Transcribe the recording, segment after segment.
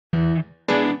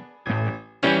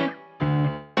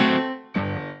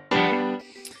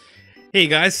Hey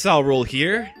guys, Salroll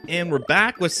here, and we're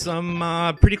back with some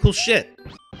pretty cool shit.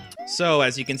 So,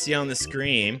 as you can see on the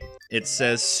screen, it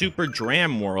says Super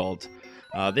Dram World.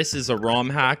 This is a ROM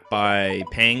hack by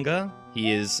Panga.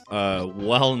 He is a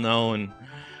well-known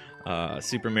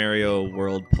Super Mario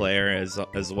World player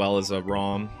as well as a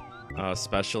ROM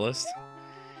specialist.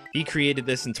 He created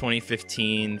this in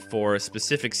 2015 for a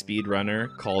specific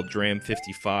speedrunner called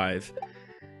Dram55.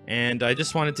 And I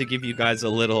just wanted to give you guys a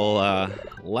little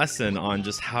lesson on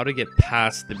just how to get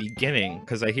past the beginning,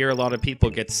 because I hear a lot of people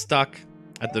get stuck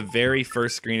at the very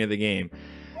first screen of the game.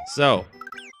 So,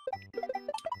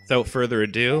 without further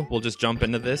ado, we'll just jump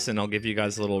into this and I'll give you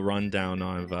guys a little rundown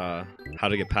of how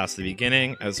to get past the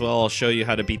beginning. As well, I'll show you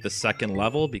how to beat the second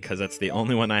level, because that's the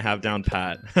only one I have down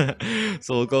pat.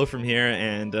 So we'll go from here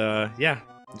and yeah,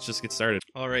 let's just get started.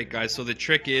 Alright guys, so the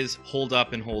trick is hold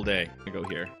up and hold A. I go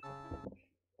here.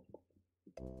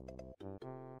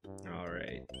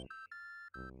 Alright.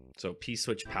 So,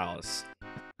 P-Switch Palace.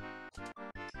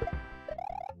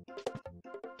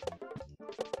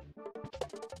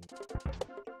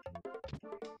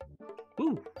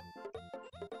 Woo!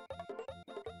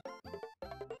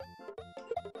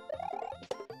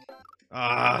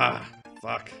 Ah,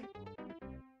 fuck.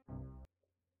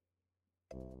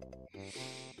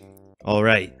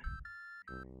 Alright.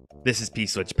 This is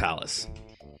P-Switch Palace.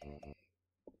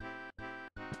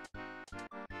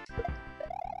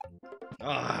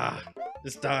 Ah,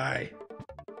 just die.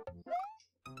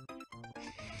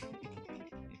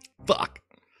 Fuck.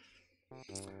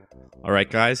 Alright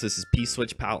guys, this is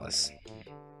P-Switch Palace.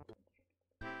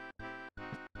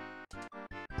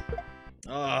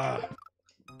 Ah.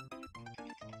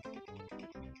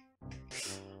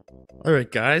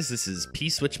 Alright guys, this is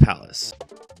P-Switch Palace.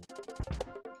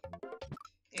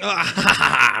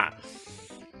 Ah.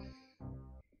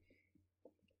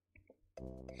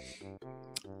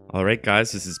 Alright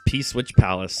guys, this is P-Switch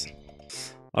Palace.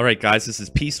 Alright guys, this is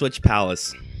P-Switch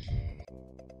Palace.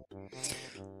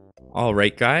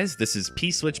 Alright guys, this is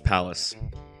P-Switch Palace.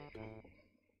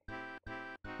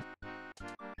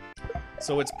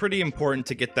 So it's pretty important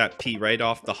to get that P right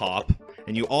off the hop.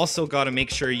 And you also gotta make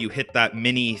sure you hit that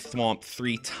mini thwomp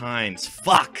 3 times.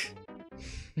 Fuck!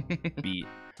 Beat.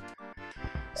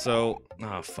 So,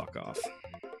 oh, fuck off.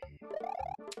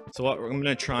 So what I'm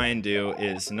gonna try and do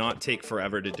is not take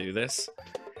forever to do this,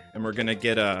 and we're gonna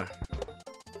get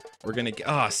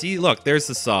see, look, there's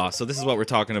the saw. So this is what we're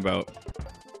talking about.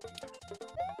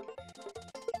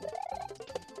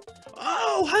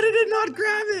 Oh, how did it not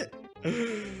grab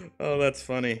it? Oh, that's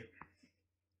funny.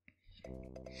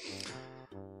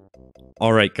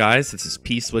 All right, guys, this is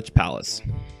P-Switch Palace.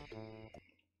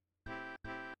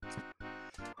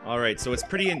 All right, so it's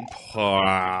pretty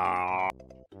important.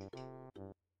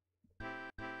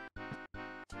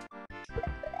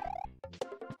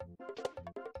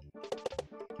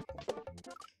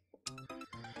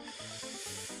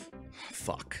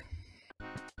 Fuck.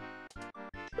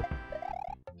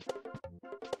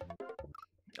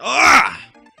 Ah!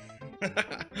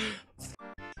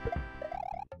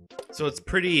 So it's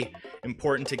pretty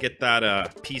important to get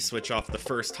that P switch off the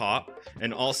first hop,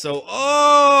 and also,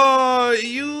 oh,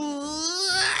 you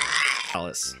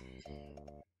Alice.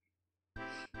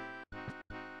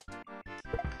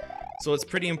 So it's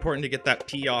pretty important to get that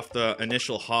P off the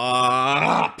initial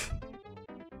hop.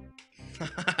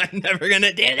 I'm never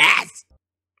gonna do this!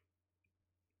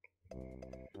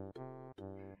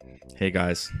 Hey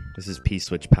guys, this is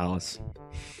P-Switch Palace.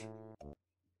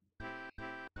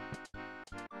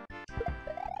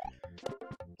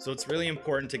 So it's really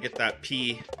important to get that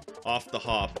P off the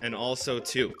hop, and also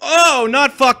to— oh,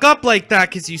 not fuck up like that,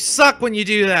 because you suck when you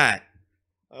do that!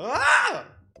 Ah!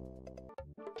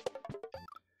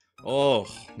 Oh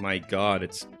my god,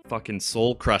 it's fucking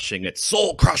soul-crushing. It's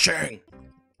soul-crushing!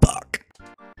 Fuck.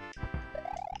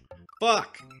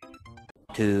 Fuck!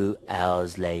 2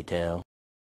 hours later.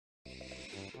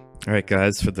 Alright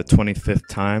guys, for the 25th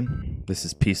time, this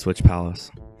is P-Switch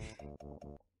Palace.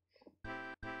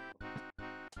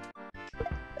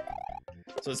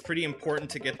 So it's pretty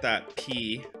important to get that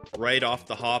P right off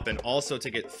the hop, and also to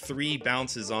get 3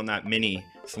 bounces on that mini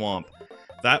thwomp.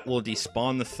 That will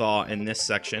despawn the thaw in this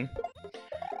section,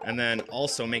 and then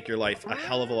also make your life a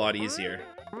hell of a lot easier.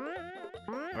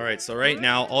 Alright, so right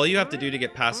now, all you have to do to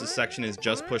get past this section is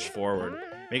just push forward.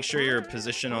 Make sure you're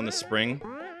positioned on the spring,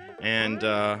 and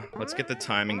let's get the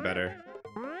timing better.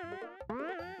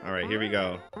 Alright, here we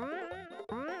go.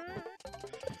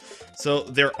 So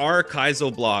there are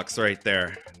Kaizo blocks right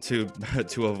there to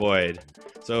avoid.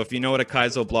 So if you know what a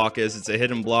Kaizo block is, it's a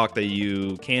hidden block that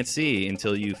you can't see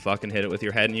until you fucking hit it with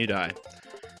your head and you die.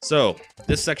 So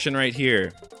this section right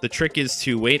here, the trick is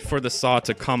to wait for the saw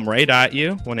to come right at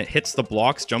you. When it hits the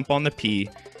blocks, jump on the P.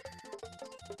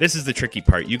 This is the tricky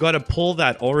part. You got to pull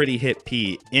that already hit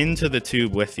P into the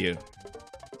tube with you.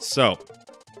 So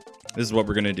this is what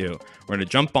we're going to do. We're going to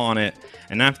jump on it,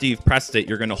 and after you've pressed it,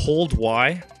 you're going to hold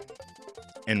Y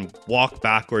and walk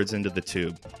backwards into the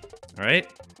tube. All right?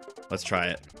 Let's try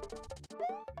it.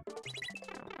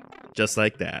 Just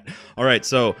like that. All right,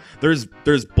 so there's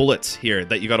bullets here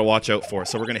that you got to watch out for.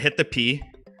 So we're going to hit the P.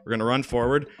 We're going to run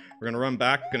forward. We're going to run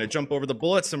back. We're going to jump over the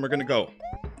bullets, and we're going to go.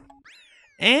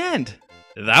 And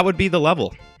that would be the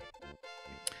level.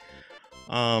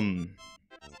 That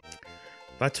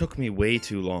took me way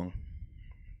too long.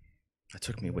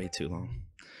 Well,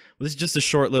 this is just a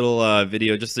short little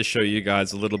video just to show you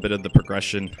guys a little bit of the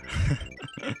progression.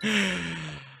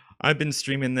 I've been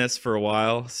streaming this for a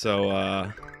while,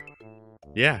 so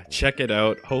yeah, check it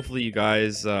out. Hopefully you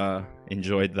guys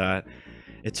enjoyed that.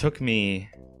 It took me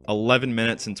 11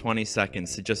 minutes and 20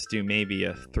 seconds to just do maybe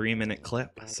a 3-minute clip,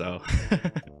 so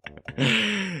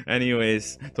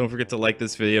anyways, don't forget to like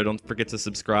this video, don't forget to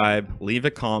subscribe, leave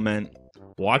a comment,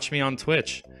 watch me on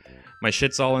Twitch. My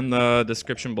shit's all in the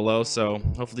description below, so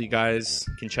hopefully you guys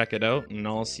can check it out, and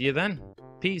I'll see you then.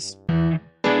 Peace.